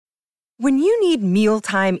When you need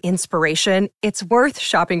mealtime inspiration, it's worth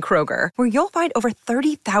shopping Kroger, where you'll find over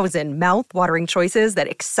 30,000 mouth-watering choices that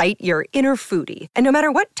excite your inner foodie. And no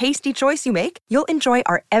matter what tasty choice you make, you'll enjoy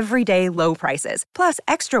our everyday low prices, plus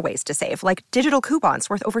extra ways to save, like digital coupons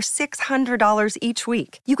worth over $600 each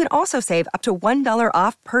week. You can also save up to $1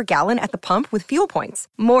 off per gallon at the pump with fuel points.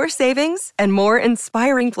 More savings and more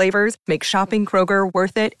inspiring flavors make shopping Kroger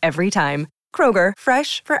worth it every time. Kroger,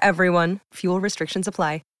 fresh for everyone. Fuel restrictions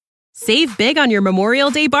apply. Save big on your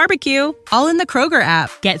Memorial Day barbecue, all in the Kroger app.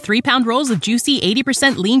 Get 3-pound rolls of juicy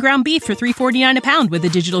 80% lean ground beef for $3.49 a pound with a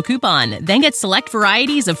digital coupon. Then get select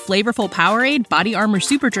varieties of flavorful Powerade, Body Armor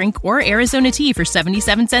Super Drink, or Arizona tea for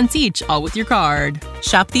 77 cents each, all with your card.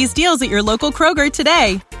 Shop these deals at your local Kroger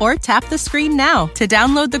today, or tap the screen now to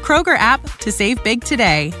download the Kroger app to save big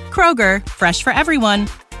today. Kroger, fresh for everyone.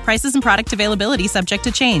 Prices and product availability subject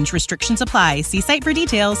to change. Restrictions apply. See site for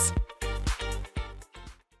details.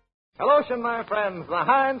 Hello, my friends, the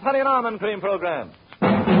Heinz Honey and Almond Cream Program.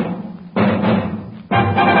 Vote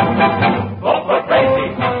for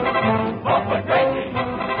Gracie. Vote for Gracie.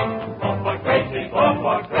 Vote for Gracie. Vote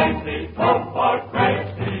for Gracie. Vote for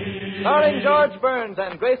Gracie. Starring George Burns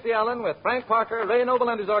and Gracie Allen with Frank Parker, Ray Noble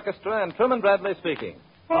and his orchestra, and Truman Bradley speaking.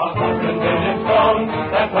 100 million strong,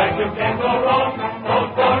 that's right, you can't go wrong.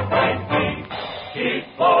 Vote for Gracie.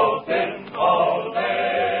 Keep voting all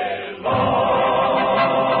day long.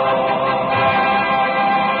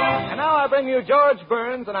 Bring you George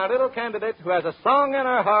Burns and our little candidate who has a song in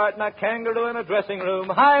her heart and a kangaroo in a dressing room,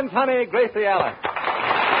 Heinz Honey, Gracie Allen.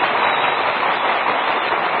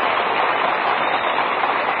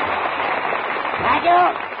 Thank you.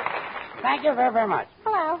 Thank you very, very much.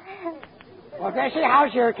 Hello. Well, Gracie,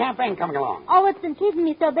 how's your campaign coming along? Oh, it's been keeping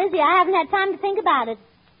me so busy, I haven't had time to think about it.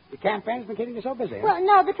 The campaign's been keeping you so busy, huh? Well,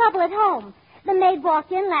 no, the trouble at home. The maid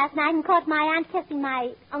walked in last night and caught my aunt kissing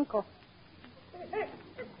my uncle.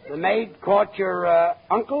 The maid caught your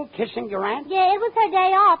uncle kissing your aunt? Yeah, it was her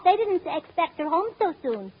day off. They didn't expect her home so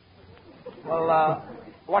soon. Well,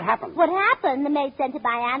 what happened? What happened? The maid said to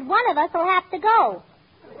my aunt, one of us will have to go.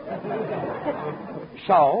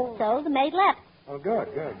 So? So the maid left. Oh, good.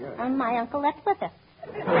 And my uncle left with her.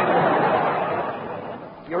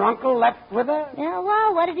 Your uncle left with her? Yeah,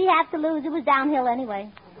 well, what did he have to lose? It was downhill anyway.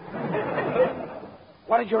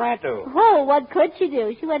 What did your aunt do? Oh, what could she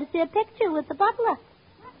do? She went to see a picture with the butler.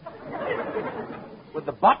 With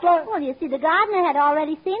the butler? Well, you see, the gardener had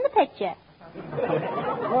already seen the picture.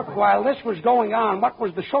 Look, while this was going on, what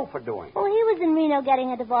was the chauffeur doing? Oh, he was in Reno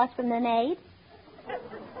getting a divorce from the maid.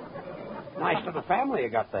 Nice little family you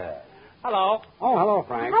got there. Hello. Oh, hello,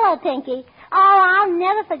 Frank. Hello, Pinky. Oh, I'll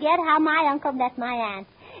never forget how my uncle met my aunt.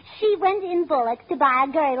 She went in Bullock's to buy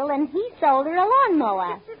a girdle, and he sold her a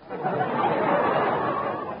lawnmower.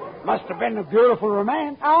 Must have been a beautiful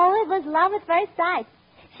romance. Oh, it was love at first sight.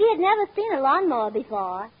 She had never seen a lawnmower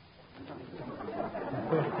before.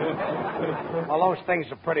 Well, those things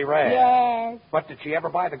are pretty rare. Yes. But did she ever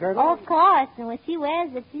buy the girdle? Oh, of course. And when she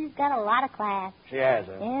wears it, she's got a lot of class. She has,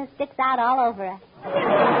 huh? Yeah, it sticks out all over her.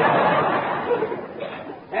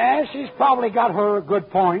 Yeah, she's probably got her good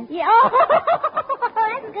point. Yeah. Oh,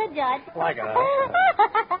 that's good, Judge. Like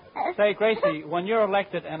it. Say, Gracie, when you're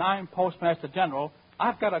elected and I'm Postmaster General,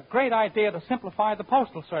 I've got a great idea to simplify the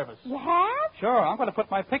postal service. You have? Sure, I'm going to put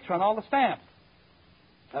my picture on all the stamps.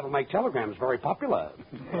 That'll make telegrams very popular.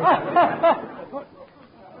 You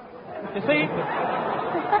see,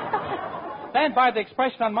 then by the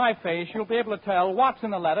expression on my face, you'll be able to tell what's in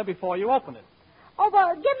the letter before you open it. Oh,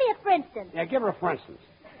 well, give me a for instance. Yeah, give her a for instance.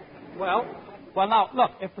 Well, now,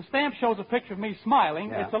 look, if the stamp shows a picture of me smiling,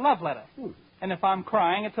 Yeah. it's a love letter. And if I'm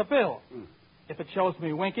crying, it's a bill. If it shows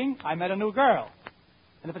me winking, I met a new girl.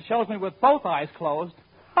 And if it shows me with both eyes closed,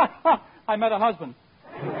 I met a husband.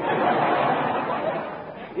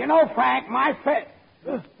 You know, Frank, my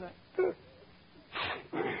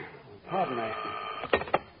Pardon me.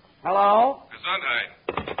 Hello?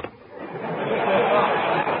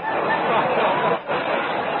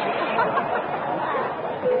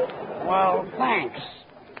 Well, thanks.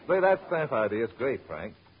 Say, that stamp idea is great,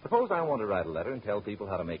 Frank. Suppose I want to write a letter and tell people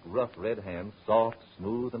how to make rough red hands soft,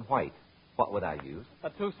 smooth, and white. What would I use? A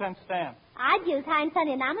 2-cent stamp. I'd use Heinz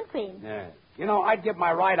Honey and Almond Cream. Yeah. You know, I'd give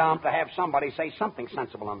my right arm to have somebody say something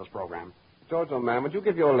sensible on this program. George, old man, would you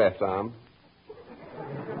give your left arm?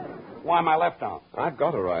 Why my left arm? I've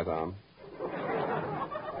got a right arm.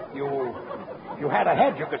 You had a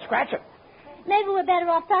head. You could scratch it. Maybe we're better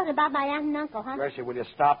off talking about my aunt and uncle, huh? Gracie, will you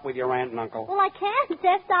stop with your aunt and uncle? Well, I can't.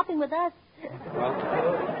 They're stopping with us. Well,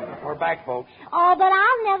 we're back, folks. Oh, but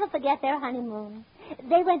I'll never forget their honeymoon.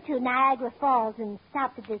 They went to Niagara Falls and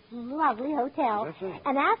stopped at this lovely hotel. That's it.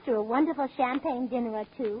 And after a wonderful champagne dinner or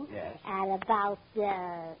two, Yes. at about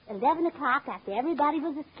 11 o'clock, after everybody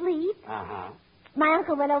was asleep, Uh-huh. my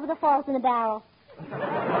uncle went over the falls in a barrel.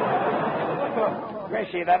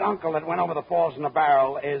 Gracie, that uncle that went over the falls in a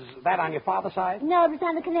barrel, is that on your father's side? No, it was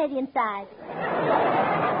on the Canadian side.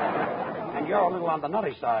 And you're a little on the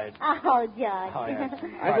nutty side. Oh, George. Oh, yeah.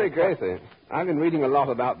 I say, Gracie, I've been reading a lot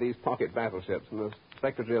about these pocket battleships, and as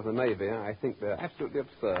Secretary of the Navy, I think they're absolutely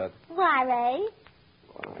absurd. Why, Ray?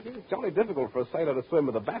 Well, I think it's jolly difficult for a sailor to swim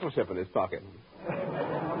with a battleship in his pocket.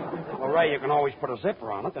 Well, Ray, you can always put a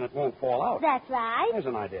zipper on it, and it won't fall out. That's right. There's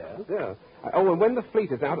an idea. Yeah. Oh, and when the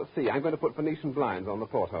fleet is out at sea, I'm going to put Venetian blinds on the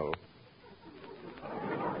porthole.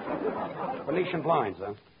 Venetian blinds,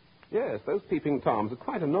 huh? Yes, those peeping toms are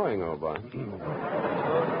quite annoying, old boy. Say, Ray,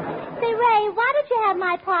 why don't you have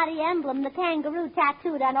my party emblem, the kangaroo,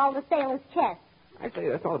 tattooed on all the sailors' chests? I say,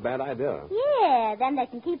 that's not a bad idea. Yeah, then they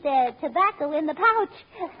can keep their tobacco in the pouch.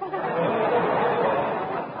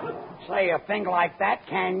 Say, a thing like that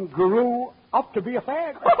can grew up to be a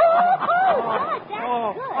fag. Oh, God, that's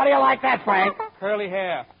good. How do you like that, Frank? Curly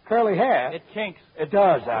hair. Curly hair? It kinks. It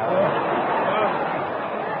does,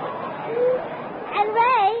 And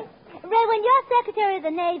Ray, when you're Secretary of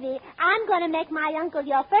the Navy, I'm going to make my uncle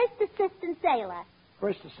your first assistant sailor.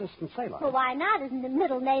 First assistant sailor. Well, why not? His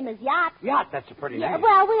middle name is Yacht. Yacht, that's a pretty Yeah, name.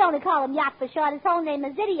 well, we only call him Yacht for short. His whole name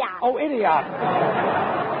is Idiot. Oh, Idiot.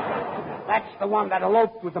 That's the one that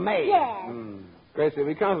eloped with the maid. Yes. Gracie,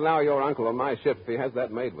 we can't allow your uncle on my ship if he has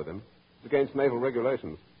that maid with him. It's against naval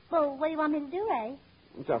regulations. Well, what do you want me to do, Ray?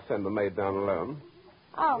 Just send the maid down alone.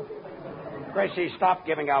 Oh. Gracie, stop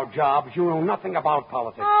giving out jobs. You know nothing about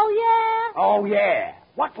politics. Oh, yeah? Oh, yeah.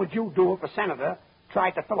 What would you do if a senator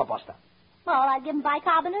tried to filibuster? Well, I'd give him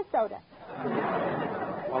bicarbonate soda.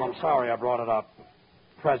 Well, I'm sorry I brought it up.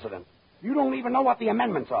 President, you don't even know what the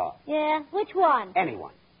amendments are. Yeah? Which one?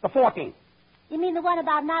 Anyone. The 14th. You mean the one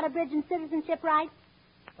about not abridging citizenship rights?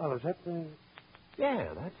 Well, is that the... Yeah,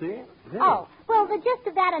 that's it. Oh, well, the gist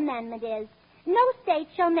of that amendment is, no state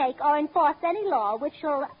shall make or enforce any law which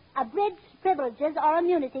shall abridge privileges or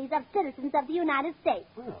immunities of citizens of the United States.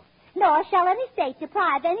 Well, Nor shall any state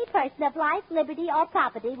deprive any person of life, liberty, or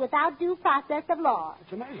property without due process of law.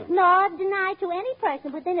 it's amazing. Nor deny to any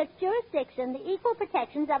person within its jurisdiction the equal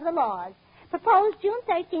protections of the laws. Proposed June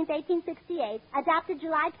 13, 1868, adopted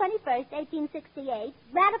July 21, 1868,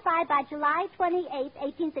 ratified by July 28,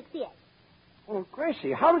 1868. Well,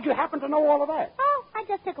 Gracie, how did you happen to know all of that? Oh, I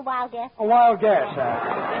just took a wild guess. A wild guess,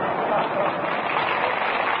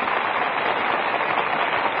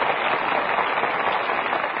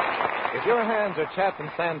 If your hands are chapped and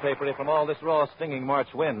sandpapery from all this raw, stinging March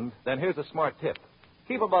wind, then here's a smart tip.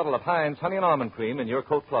 Keep a bottle of Heinz Honey and Almond Cream in your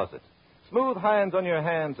coat closet. Smooth Heinz on your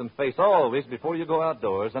hands and face always before you go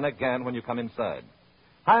outdoors and again when you come inside.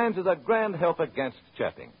 Heinz is a grand help against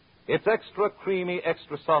chapping. It's extra creamy,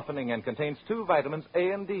 extra softening, and contains 2 vitamins,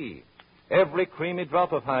 A and D. Every creamy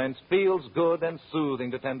drop of Heinz feels good and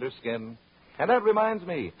soothing to tender skin. And that reminds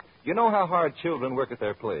me, you know how hard children work at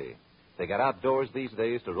their play. They get outdoors these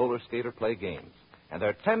days to roller skate or play games, and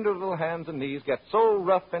their tender little hands and knees get so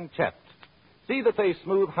rough and chapped. See that they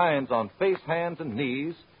smooth Heinz on face, hands, and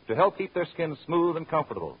knees to help keep their skin smooth and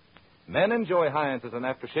comfortable. Men enjoy Heinz as an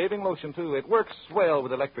after-shaving lotion, too. It works swell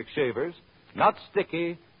with electric shavers. Not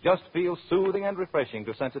sticky, just feels soothing and refreshing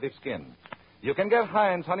to sensitive skin. You can get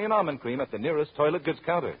Heinz Honey and Almond Cream at the nearest toilet goods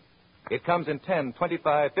counter. It comes in 10,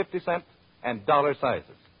 25, 50 cent, and dollar sizes.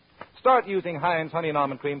 Start using Heinz Honey and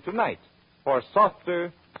Almond Cream tonight for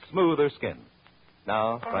softer, smoother skin.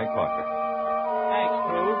 Now, Frank Parker. Thanks,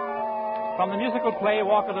 Prue. From the musical play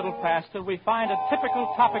Walk a Little Faster, we find a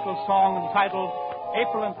typical topical song entitled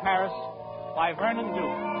April in Paris by Vernon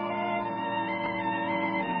Duke.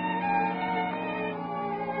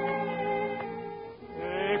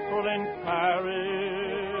 April in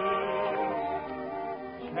Paris,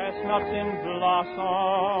 chestnuts in blossom,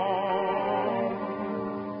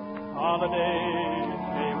 holiday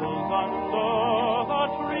tables under the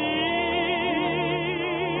tree.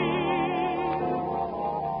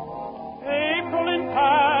 April in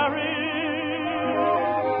Paris,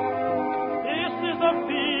 this is a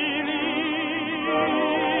feeling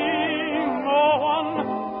no one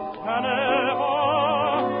can ever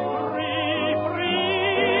reprise.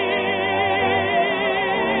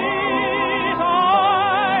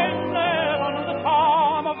 I've never known the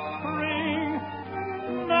charm of spring,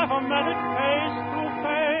 never met it face to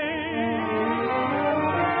face.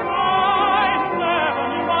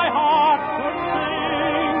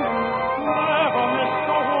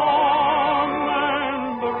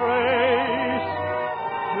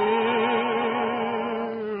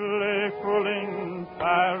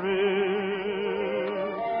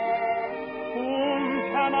 Paris. Whom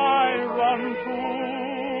can I run to?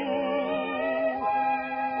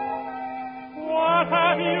 What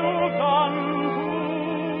have you done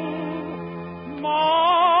to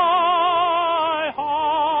my heart?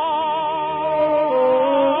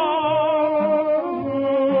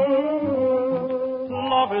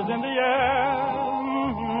 Love is in the air.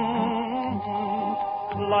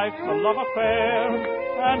 Life's a love affair,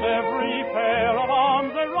 and every pair of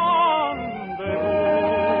arms a rendezvous.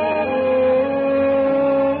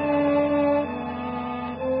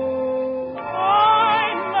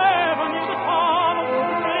 I never knew the charm of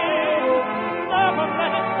spring, never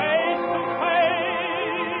met it face to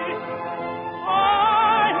face.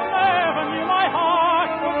 I never knew my heart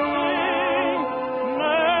could sing,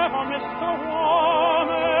 never missed a warm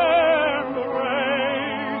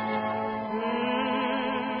embrace.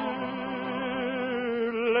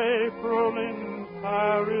 April in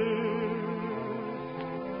Paris.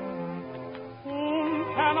 Whom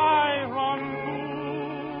can I run to?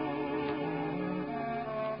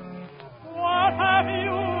 What have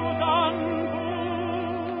you done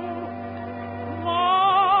to my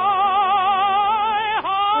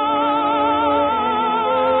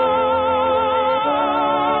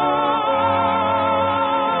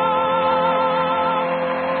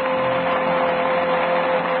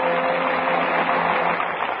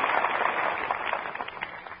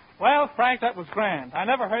Well, Frank, that was grand. I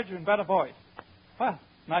never heard you in better voice. Well,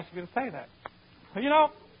 nice of you to say that. Well, you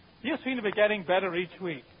know, you seem to be getting better each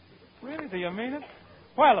week. Really? Do you mean it?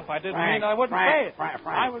 Well, if I didn't mean it, I wouldn't say it.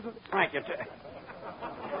 Frank,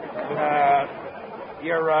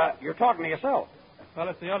 you're talking to yourself. Well,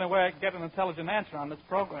 it's the only way I can get an intelligent answer on this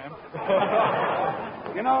program.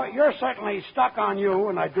 You know, you're certainly stuck on you,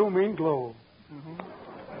 and I do mean glue. Mm-hmm.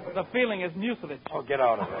 The feeling is mucilage. Oh, get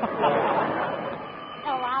out of there. Oh,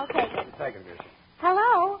 I'll take it. Take it, Gracie.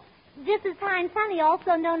 Hello. This is Heinz Honey,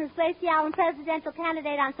 also known as Gracie Allen, presidential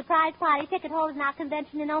candidate on surprise party ticket holders in our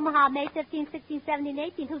convention in Omaha, May 15, 16, 17,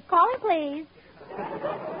 18. Who's calling, please?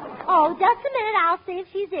 Oh, just a minute. I'll see if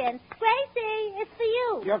she's in. Gracie, it's for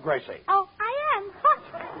you. You're Gracie. Oh, I am.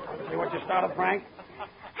 See what you started, Frank?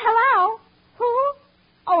 Hello? Who?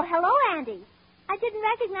 Oh, hello, Andy. I didn't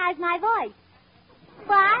recognize my voice.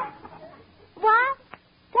 What? What?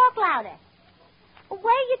 Talk louder.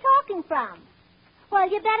 Where are you talking from? Well,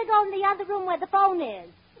 you better go in the other room where the phone is.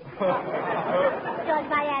 George,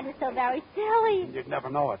 my aunt is so very silly. You'd never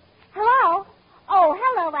know it. Hello? Oh,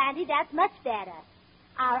 hello, Andy. That's much better.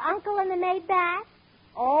 Our uncle in the maid bath?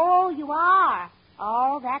 Oh, you are.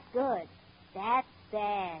 Oh, that's good. That's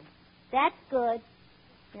bad. That's good.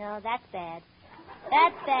 No, that's bad.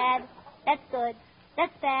 That's bad. That's good.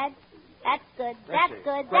 That's bad. That's good. That's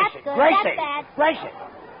good. That's good. That's bad. Gracie!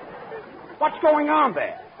 What's going on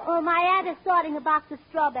there? Oh, my aunt is sorting a box of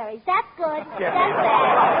strawberries. That's good. Give That's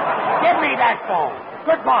bad. Give me that phone.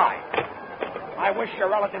 Goodbye. I wish your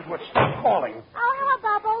relatives would stop calling. Oh, hello,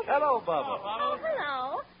 Bubbles. Hello, Bubba. Oh,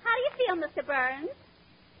 hello. How do you feel, Mr. Burns?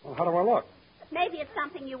 Well, how do I look? Maybe it's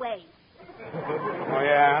something you ate. Oh,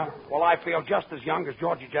 yeah? Well, I feel just as young as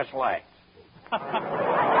Georgie just lagged.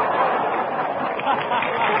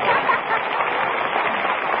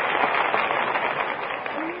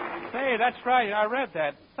 Say, that's right. I read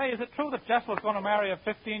that. Say, is it true that Jessel's going to marry a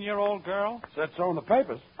 15-year-old girl? Said so in the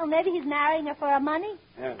papers. Oh, maybe he's marrying her for her money?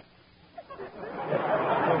 Yeah.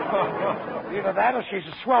 Either that or she's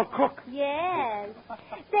a swell cook. Yes.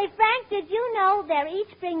 Say, Frank, did you know they're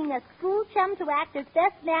each bringing a school chum to act as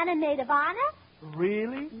best man and maid of honor?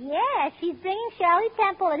 Really? Yeah, she's bringing Shirley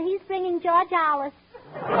Temple and he's bringing George Hollis.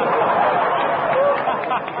 Yes.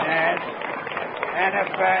 And if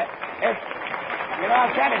you know,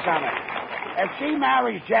 I'll tell you something. If she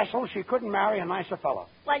marries Jessel, she couldn't marry a nicer fellow.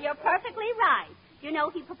 Well, you're perfectly right. You know,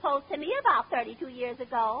 he proposed to me about 32 years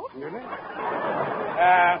ago. Really?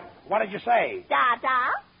 What did you say?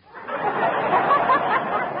 Da-da.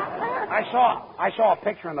 I saw a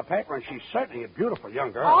picture in the paper, and she's certainly a beautiful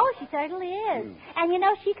young girl. Oh, she certainly is. And you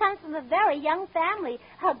know, she comes from a very young family.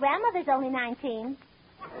 Her grandmother's only 19.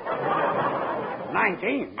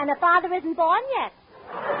 19? And her father isn't born yet.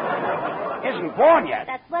 Isn't born yet?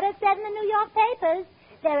 That's what it said in the New York papers.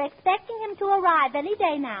 They're expecting him to arrive any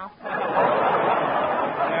day now.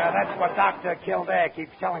 Yeah, that's what Dr. Kildare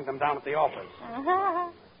keeps telling them down at the office. Uh-huh.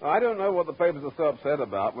 I don't know what the papers are so upset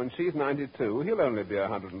about. When she's 92, he'll only be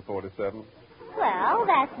 147. Well,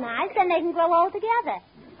 that's nice. Then they can grow old together.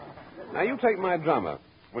 Now, you take my drummer.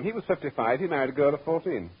 When he was 55, he married a girl of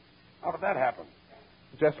 14. How did that happen?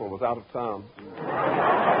 Jessel was out of town.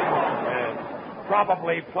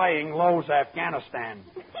 Probably playing Lowe's Afghanistan.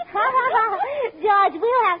 George,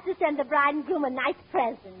 we'll have to send the bride and groom a nice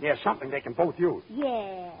present. Yeah, something they can both use.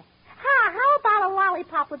 Yeah. How about a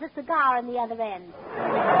lollipop with a cigar on the other end?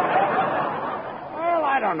 Well,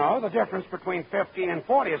 I don't know. The difference between 50 and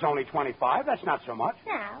 40 is only 25. That's not so much.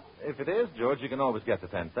 No. If it is, George, you can always get the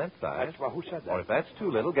 10-cent size. Well, who said that? Or if that's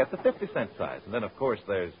too little, get the 50-cent size. And then, of course,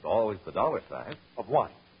 there's always the dollar size. Of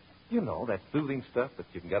what? You know, that soothing stuff that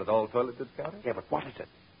you can get at all toilet discounters. Yeah, but what is it?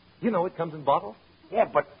 You know, it comes in bottles. Yeah,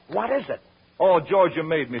 but what is it? Oh, George, you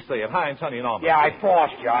made me say it. Heinz, honey, and almond. Yeah, I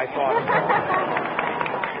forced you. I thought.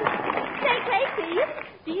 Say, Gracie,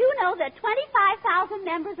 do you know that 25,000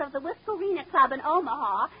 members of the Whiskerina Club in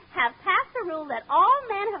Omaha have passed a rule that all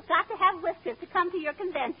men have got to have whiskers to come to your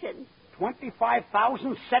convention?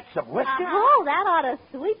 25,000 sets of whiskers? Oh, that ought to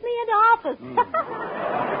sweep me into office.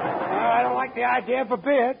 I don't like the idea of a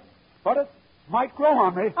beard, but it might grow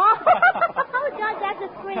on me. Oh, George, that's a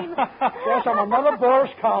scream. Yes, I'm another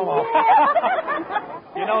Boris Karloff.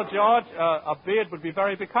 You know, George, a beard would be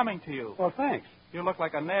very becoming to you. Well, thanks. You look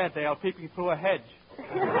like a Nairdale peeping through a hedge.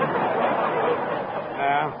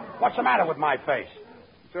 What's the matter with my face?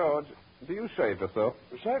 George, do you shave yourself?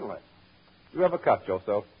 Certainly. Do you ever cut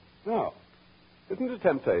yourself? No. Isn't it a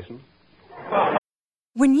temptation?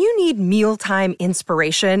 When you need mealtime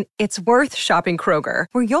inspiration, it's worth shopping Kroger,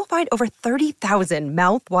 where you'll find over 30,000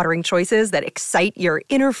 mouth-watering choices that excite your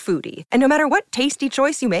inner foodie. And no matter what tasty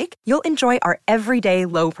choice you make, you'll enjoy our everyday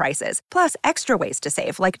low prices, plus extra ways to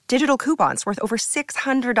save, like digital coupons worth over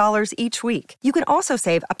 $600 each week. You can also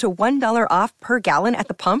save up to $1 off per gallon at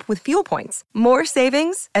the pump with fuel points. More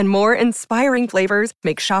savings and more inspiring flavors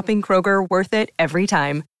make shopping Kroger worth it every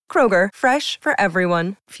time. Kroger, fresh for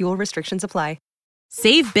everyone. Fuel restrictions apply.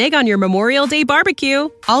 Save big on your Memorial Day barbecue,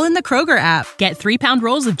 all in the Kroger app. Get 3-pound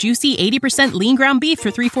rolls of juicy 80% lean ground beef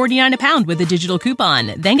for $3.49 a pound with a digital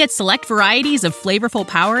coupon. Then get select varieties of flavorful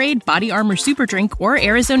Powerade, Body Armor Super Drink, or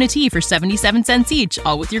Arizona tea for 77 cents each,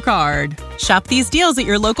 all with your card. Shop these deals at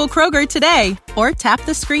your local Kroger today, or tap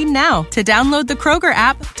the screen now to download the Kroger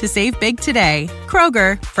app to save big today.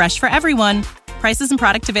 Kroger, fresh for everyone. Prices and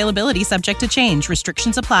product availability subject to change.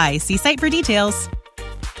 Restrictions apply. See site for details.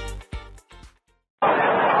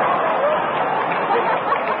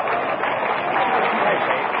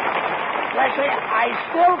 I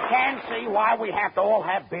still can't see why we have to all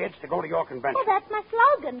have beards to go to your convention. Well, that's my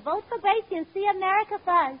slogan. Vote for Gracie and see America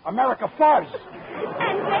Fuzz. America Fuzz.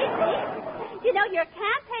 And Gracie, you know, your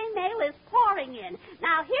campaign mail is pouring in.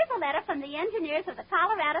 Now, here's a letter from the engineers of the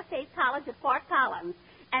Colorado State College at Fort Collins.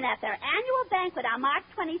 And at their annual banquet on March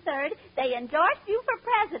 23rd, they endorsed you for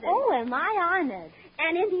president. Oh, am I honored.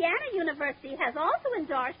 And Indiana University has also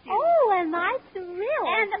endorsed you. Oh, am I thrilled.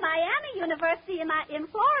 And the Miami University in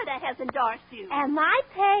Florida has endorsed you. Am I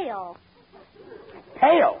pale?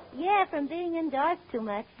 Pale? Yeah, from being indoors too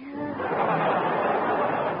much. Well,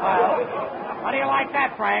 how do you like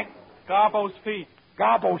that, Frank? Garbo's feet.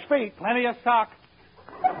 Garbo's feet? Plenty of sock.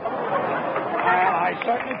 Well, I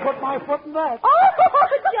certainly put my foot in that. Oh,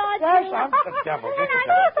 George. Yes, I'm the devil.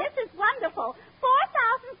 This is wonderful.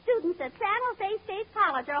 4,000 students at San Jose State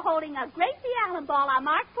College are holding a Gracie Allen Ball on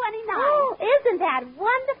March 29th. Oh, isn't that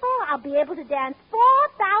wonderful? I'll be able to dance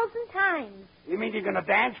 4,000 times. You mean you're going to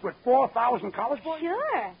dance with 4,000 college boys?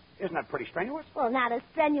 Sure. Isn't that pretty strenuous? Well, not as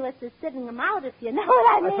strenuous as sitting them out, if you know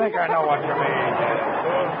what I mean. I think I know what you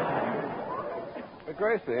mean.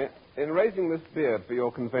 Gracie, in raising this beard for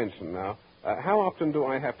your convention now, how often do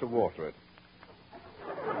I have to water it?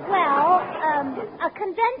 Well, a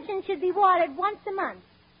convention should be watered once a month.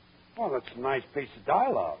 Well, that's a nice piece of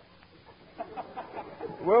dialogue.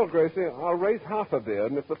 Well, Gracie, I'll raise half a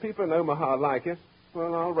beard, and if the people in Omaha like it,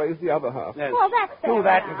 well, I'll raise the other half. Yes. Well, that's fair Do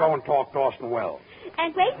that enough. and go and talk to Orson Welles.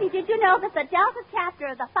 And Gracie, did you know that the Delta chapter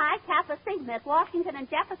of the Phi Kappa Sigma at Washington and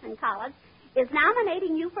Jefferson College is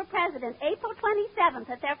nominating you for president April 27th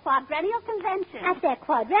at their quadrennial convention? At their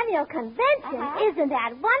quadrennial convention? Isn't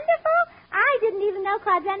that wonderful? I didn't even know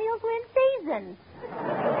quadrennials were in season.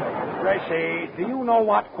 Gracie, do you know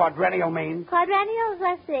what quadrennial means? Quadrennials,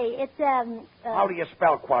 let's see. It's, How do you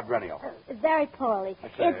spell quadrennial? very poorly.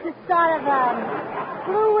 Let's see. It's a sort of,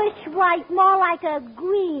 bluish white, more like a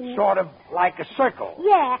green. Sort of like a circle.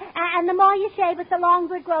 Yeah, and the more you shave it, the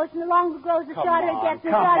longer it grows, and the longer it grows, the shorter it gets,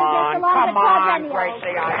 and the shorter it gets, the longer Come on, quadrennial.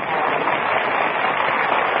 Gracie.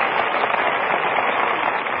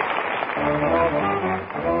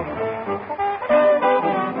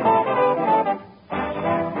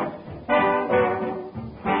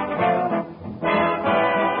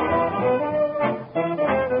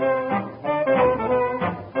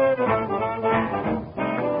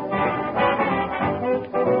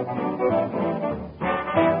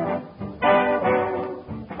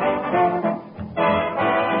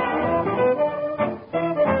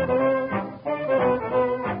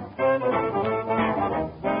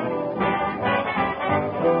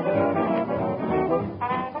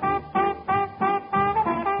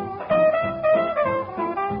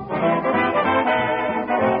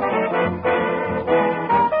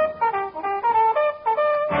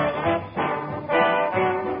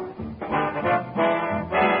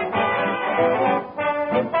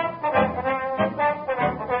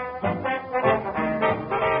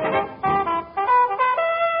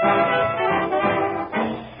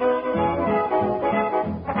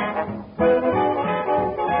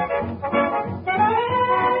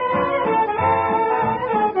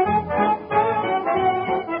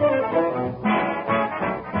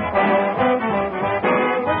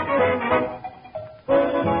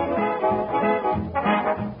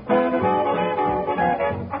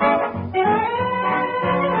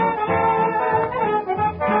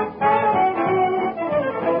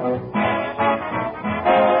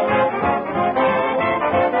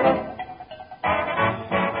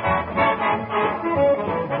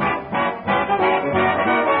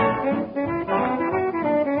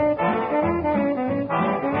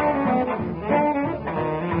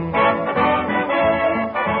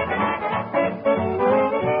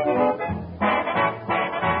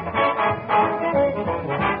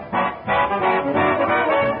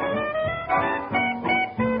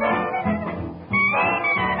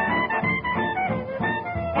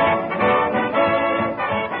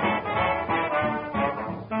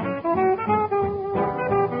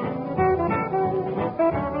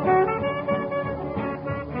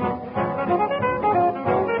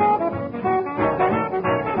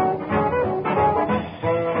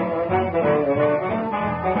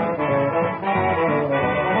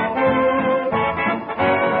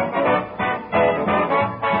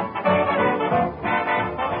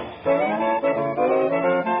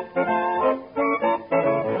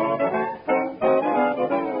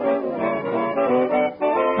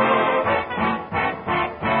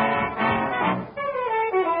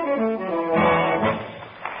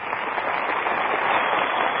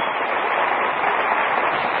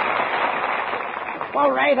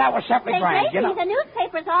 Well, Ray, that was simply Say, grand. Gracie, You know. the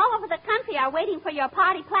newspapers all over the country are waiting for your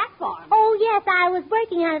party platform. Oh, yes, I was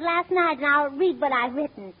working on it last night, and I'll read what I've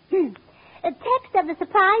written. The text of the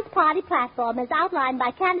surprise party platform is outlined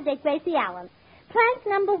by candidate Gracie Allen. Plank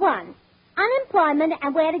number 1, unemployment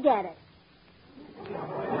and where to get it.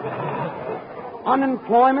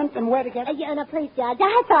 Unemployment and where to get it? Please, Judge,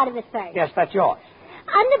 I thought of it first. Yes, that's yours.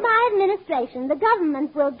 Under my administration, the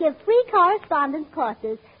government will give free correspondence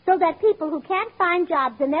courses so that people who can't find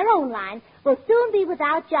jobs in their own line will soon be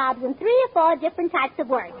without jobs in 3 or 4 different types of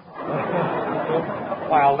work.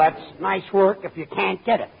 Well, that's nice work if you can't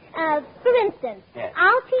get it. For instance, Yes.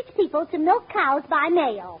 I'll teach people to milk cows by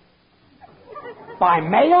mail. By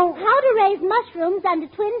mail? How to raise mushrooms under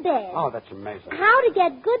twin beds. Oh, that's amazing. How to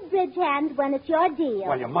get good bridge hands when it's your deal.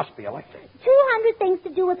 Well, you must be elected. 200 things to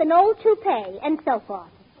do with an old toupee, and so forth.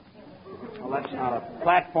 Well, that's not a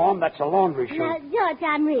platform. That's a laundry chute. Now, George,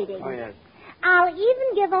 I'm reading. Oh, yes. I'll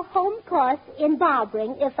even give a home course in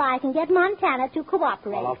barbering if I can get Montana to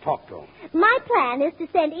cooperate. Well, I'll talk to him. My plan is to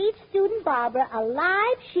send each student barber a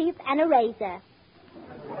live sheep and a razor.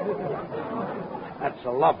 That's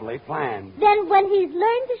a lovely plan. Then when he's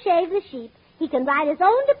learned to shave the sheep, he can write his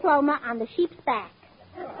own diploma on the sheep's back.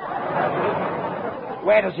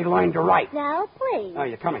 Where does he learn to write? Now, please. Oh,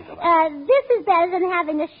 you're coming to that. This is better than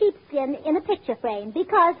having a sheepskin in a picture frame,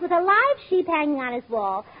 because with a live sheep hanging on his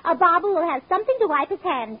wall, a barber will have something to wipe his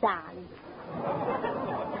hands on.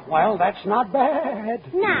 Well, that's not bad.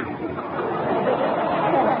 Now,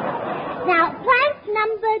 plank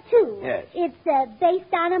number 2. Yes. It's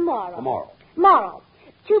based on a moral. A moral. Moral.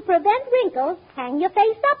 To prevent wrinkles, hang your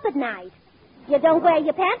face up at night. You don't wear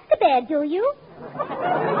your pants to bed, do you?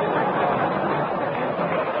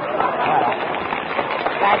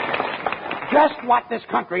 That's just what this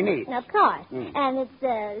country needs. Of course. And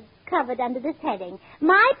it's covered under this heading.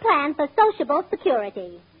 My plan for sociable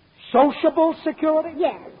security. Sociable security?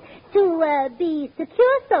 Yes. To be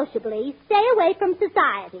secure sociably, stay away from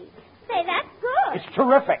society. Say, that's good. It's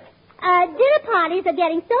terrific. Dinner parties are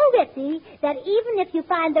getting so ritzy that even if you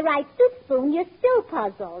find the right soup spoon, you're still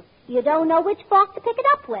puzzled. You don't know which fork to pick it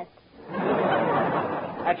up with.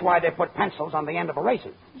 That's why they put pencils on the end of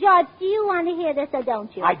erasers. George, do you want to hear this or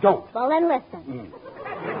don't you? I don't. Well, then listen.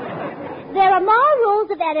 There are more rules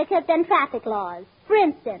of etiquette than traffic laws. For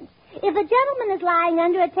instance, if a gentleman is lying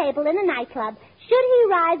under a table in a nightclub, should he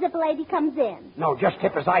rise if a lady comes in? No, just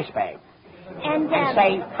tip his ice bag. And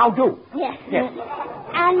say, how do? Yes. Yes.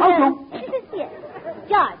 And, How do? Yes.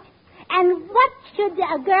 George, and what should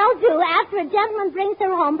a girl do after a gentleman brings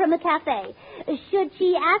her home from a cafe? Should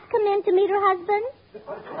she ask him in to meet her husband?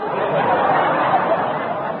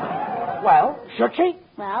 Well, should she?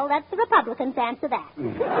 Well, that's the Republicans' answer that.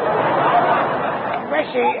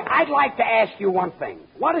 Gracie, I'd like to ask you one thing.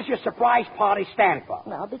 What does your surprise party stand for?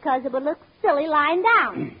 Well, because it would look silly lying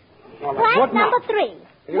down. Well, it Plank would not. number 3.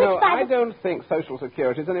 You know, I don't think Social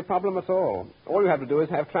Security is any problem at all. All you have to do is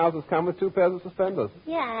have trousers come with 2 pairs of suspenders.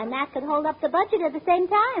 Yeah, and that could hold up the budget at the same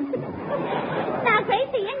time. Now,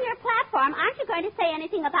 Gracie, in your platform, aren't you going to say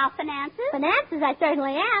anything about finances? Finances, I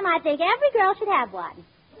certainly am. I think every girl should have one.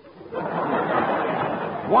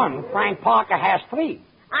 One, Frank Parker has 3.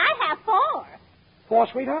 I have 4. 4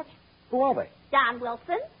 sweethearts? Who are they? John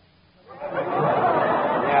Wilson.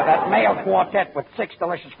 Yeah, that male quartet with 6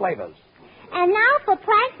 delicious flavors. And now for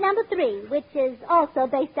plank number 3, which is also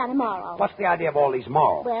based on a moral. What's the idea of all these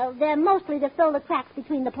morals? Well, they're mostly to fill the cracks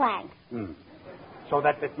between the planks. So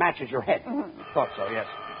that it matches your head. Thought so, yes.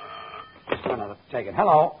 Just another take it.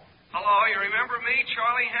 Hello. Hello, you remember me,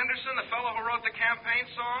 Charlie Henderson, the fellow who wrote the campaign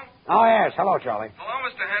song? Oh, yes. Hello, Charlie. Hello,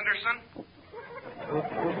 Mr. Henderson.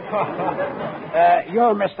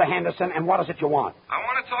 You're Mr. Henderson, and what is it you want? I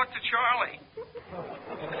want to talk to Charlie.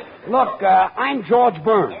 Look, I'm George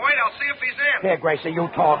Burns. Wait, I'll see if he's in. Here, Gracie, you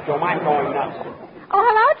talk to him. I'm going nuts. Oh,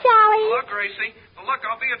 hello, Charlie. Hello, Gracie. But look,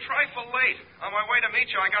 I'll be a trifle late. On my way to meet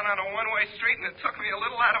you, I got on a one-way street, and it took me a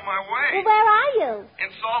little out of my way. Well, where are you? In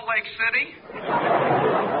Salt Lake City.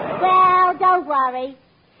 Well, don't worry.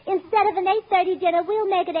 Instead of an 8:30 dinner, we'll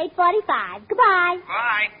make it 8:45. Goodbye.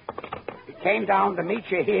 Bye. He came down to meet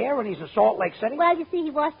you here, and he's in Salt Lake City? Well, you see,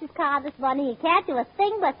 he washed his car this morning. He can't do a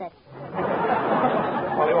thing with it.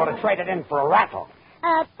 Well, he ought to trade it in for a rattle.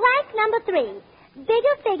 Plank number 3.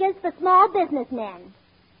 Bigger figures for small businessmen.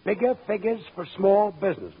 Bigger figures for small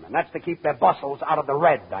businessmen. That's to keep their bustles out of the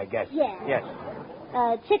red, I guess. Yes. Yes.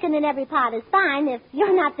 Chicken in every pot is fine if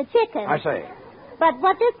you're not the chicken. I see. But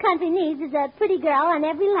what this country needs is a pretty girl on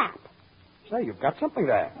every lap. Say, you've got something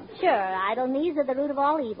there. Sure, idle knees are the root of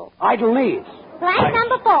all evil. Idle knees. Plank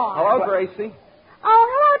number 4. Hello, Gracie. Oh,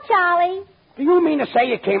 hello, Charlie. Do you mean to say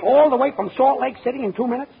you came all the way from Salt Lake City in 2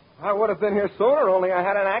 minutes? I would have been here sooner, only I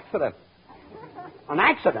had an accident. An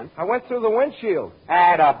accident? I went through the windshield.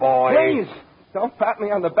 Attaboy. Please, don't pat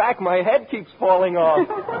me on the back. My head keeps falling off.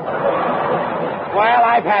 Well,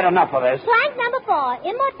 I've had enough of this. Plank number 4,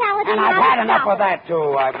 immortality. And I've had enough of that,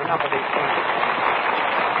 too. I've enough of these things.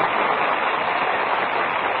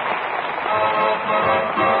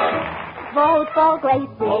 Vote for Gracie.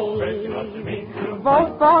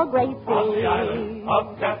 Vote for Gracie.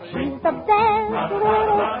 She's the best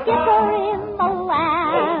little skipper in the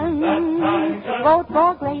land. Vote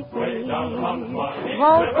for Gracie.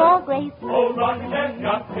 Vote for Gracie.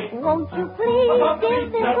 Won't you please give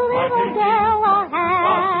this little girl a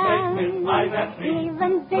hand?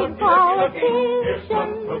 Even big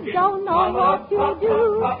politicians don't know what to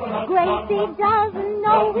do. Gracie doesn't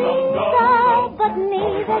know either, but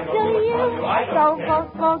neither do you. So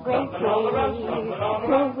vote for Gracie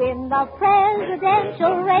to win the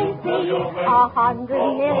presidential race. 100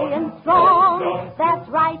 million strong. That's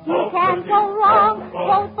right, you can't go wrong.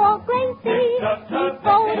 Vote for Gracie. Keep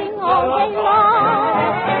voting all day long.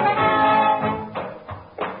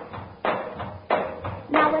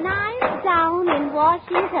 Now, when I'm down in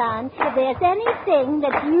Washington, if there's anything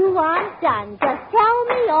that you want done, just tell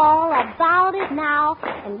me all about it now,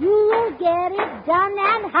 and you will get it done.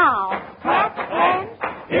 And how? Clap hands,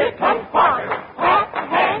 here comes Parker. Clap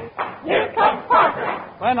hands, here comes Parker.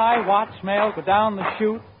 When I watch mail go down the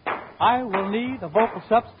chute, I will need a vocal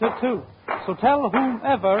substitute. So tell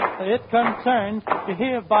whomever it concerns to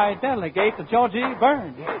hereby delegate to Georgie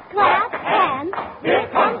Burns. Clap hands, here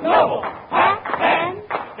comes Noble. Clap hands,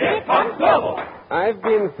 here comes Noble. I've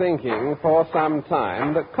been thinking for some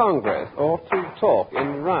time that Congress ought to talk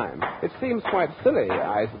in rhyme. It seems quite silly,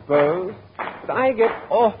 I suppose, but I get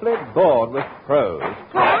awfully bored with prose.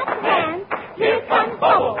 Clap hands, here comes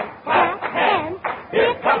Bubble. Clap hands,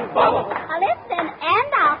 here comes Bubble. Listen,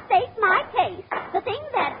 and I'll state my case. The thing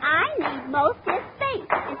that I need most is space.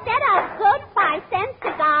 Instead of good 5-cent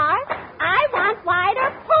cigars, I want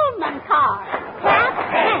wider Pullman cars. Clap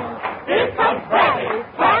hands, here comes Bradley.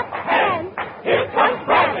 Clap hands, here comes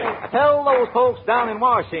Bradley. Tell those folks down in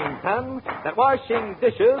Washington that washing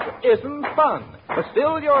dishes isn't fun. But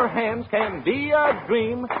still your hands can be a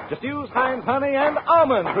dream. Just use Heinz honey and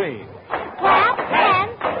almond cream. Clap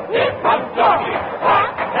hands, here comes Georgie.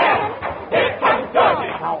 Clap hands, here comes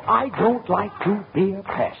Georgie. Now, I don't like to be a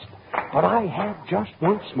pest, but I have just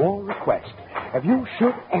one small request. If you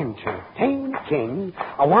should entertain a king,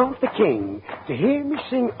 I want the king to hear me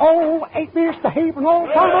sing, oh, 8 years to haven all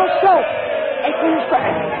by myself. 8 years to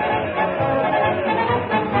haven.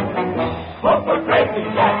 Vote for Gracie,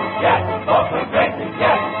 yes, yes. Vote for Gracie,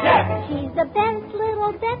 yes, yes. She's the best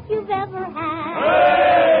little bet you've ever had.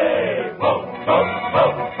 Hey! Vote, vote,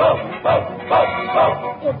 vote, vote, vote, vote, vote.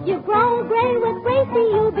 If you grow gray with Gracie,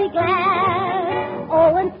 you'll be glad.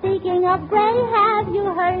 Oh, and speaking of gray, have you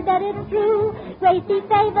heard that it's true? Gracie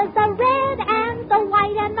favors the red and the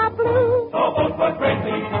white and the blue. So vote for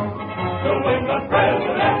Gracie to win the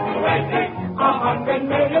presidential race. 100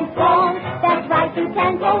 million strong. That's right, you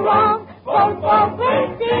can't go wrong. Vote for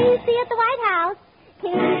Gracie. See you at the White House.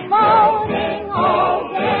 Keep voting all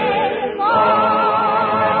day long.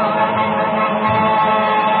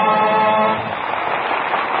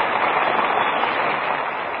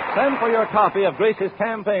 Send for your copy of Gracie's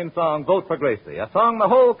campaign song, Vote for Gracie, a song the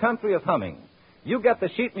whole country is humming. You get the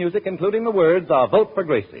sheet music, including the words of Vote for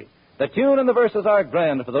Gracie. The tune and the verses are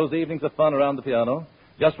grand for those evenings of fun around the piano.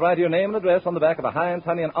 Just write your name and address on the back of a Heinz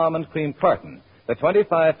honey and almond cream carton, the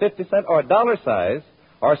 25, 50 cent, or dollar size,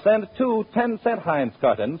 or send 2 10-cent Heinz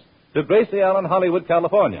cartons to Gracie Allen, Hollywood,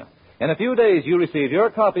 California. In a few days, you receive your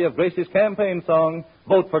copy of Gracie's campaign song,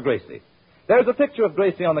 Vote for Gracie. There's a picture of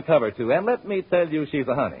Gracie on the cover, too, and let me tell you she's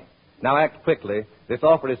a honey. Now act quickly. This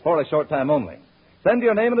offer is for a short time only. Send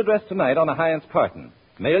your name and address tonight on a Heinz carton.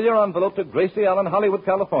 Mail your envelope to Gracie Allen, Hollywood,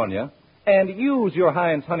 California, and use your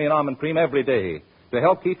Heinz honey and almond cream every day to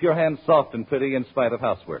help keep your hands soft and pretty in spite of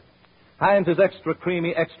housework. Heinz is extra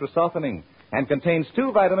creamy, extra softening, and contains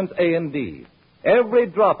 2 vitamins A and D. Every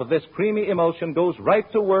drop of this creamy emulsion goes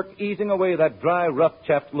right to work easing away that dry, rough,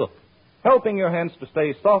 chapped look, helping your hands to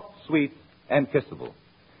stay soft, sweet, and kissable.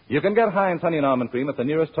 You can get Heinz honey and almond cream at the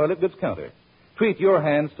nearest toilet goods counter. Treat your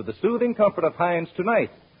hands to the soothing comfort of Heinz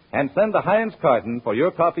tonight, and send a Heinz carton for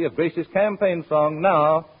your copy of Gracie's campaign song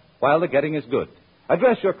now while the getting is good.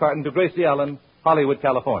 Address your carton to Gracie Allen, Hollywood,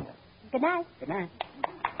 California. Good night. Good night.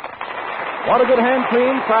 Want a good hand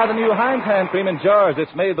cream? Try the new Heinz hand cream in jars.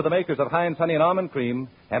 It's made by the makers of Heinz honey and almond cream.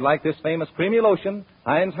 And like this famous creamy lotion,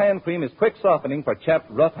 Heinz hand cream is quick softening for chapped,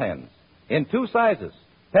 rough hands. In 2 sizes,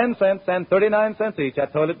 10 cents and 39 cents each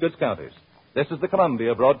at toilet goods counters. This is the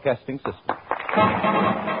Columbia Broadcasting System.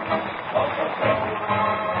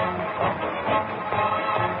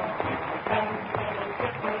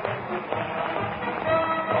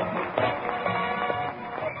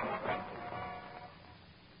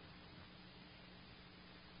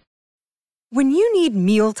 When you need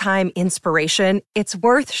mealtime inspiration, it's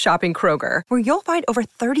worth shopping Kroger, where you'll find over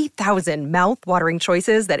 30,000 mouth-watering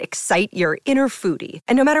choices that excite your inner foodie.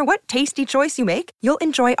 And no matter what tasty choice you make, you'll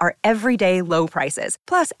enjoy our everyday low prices,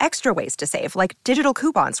 plus extra ways to save, like digital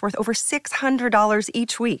coupons worth over $600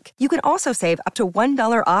 each week. You can also save up to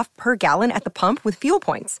 $1 off per gallon at the pump with fuel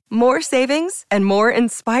points. More savings and more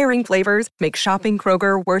inspiring flavors make shopping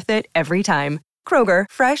Kroger worth it every time. Kroger,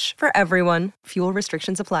 fresh for everyone. Fuel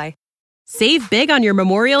restrictions apply. Save big on your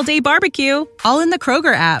Memorial Day barbecue, all in the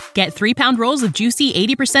Kroger app. Get 3-pound rolls of juicy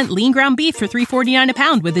 80% lean ground beef for $3.49 a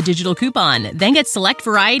pound with a digital coupon. Then get select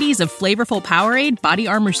varieties of flavorful Powerade, Body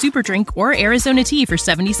Armor Super Drink, or Arizona tea for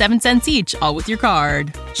 77 cents each, all with your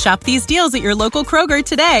card. Shop these deals at your local Kroger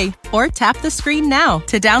today, or tap the screen now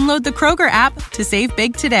to download the Kroger app to save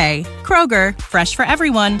big today. Kroger, fresh for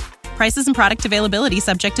everyone. Prices and product availability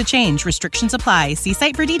subject to change. Restrictions apply. See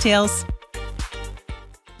site for details.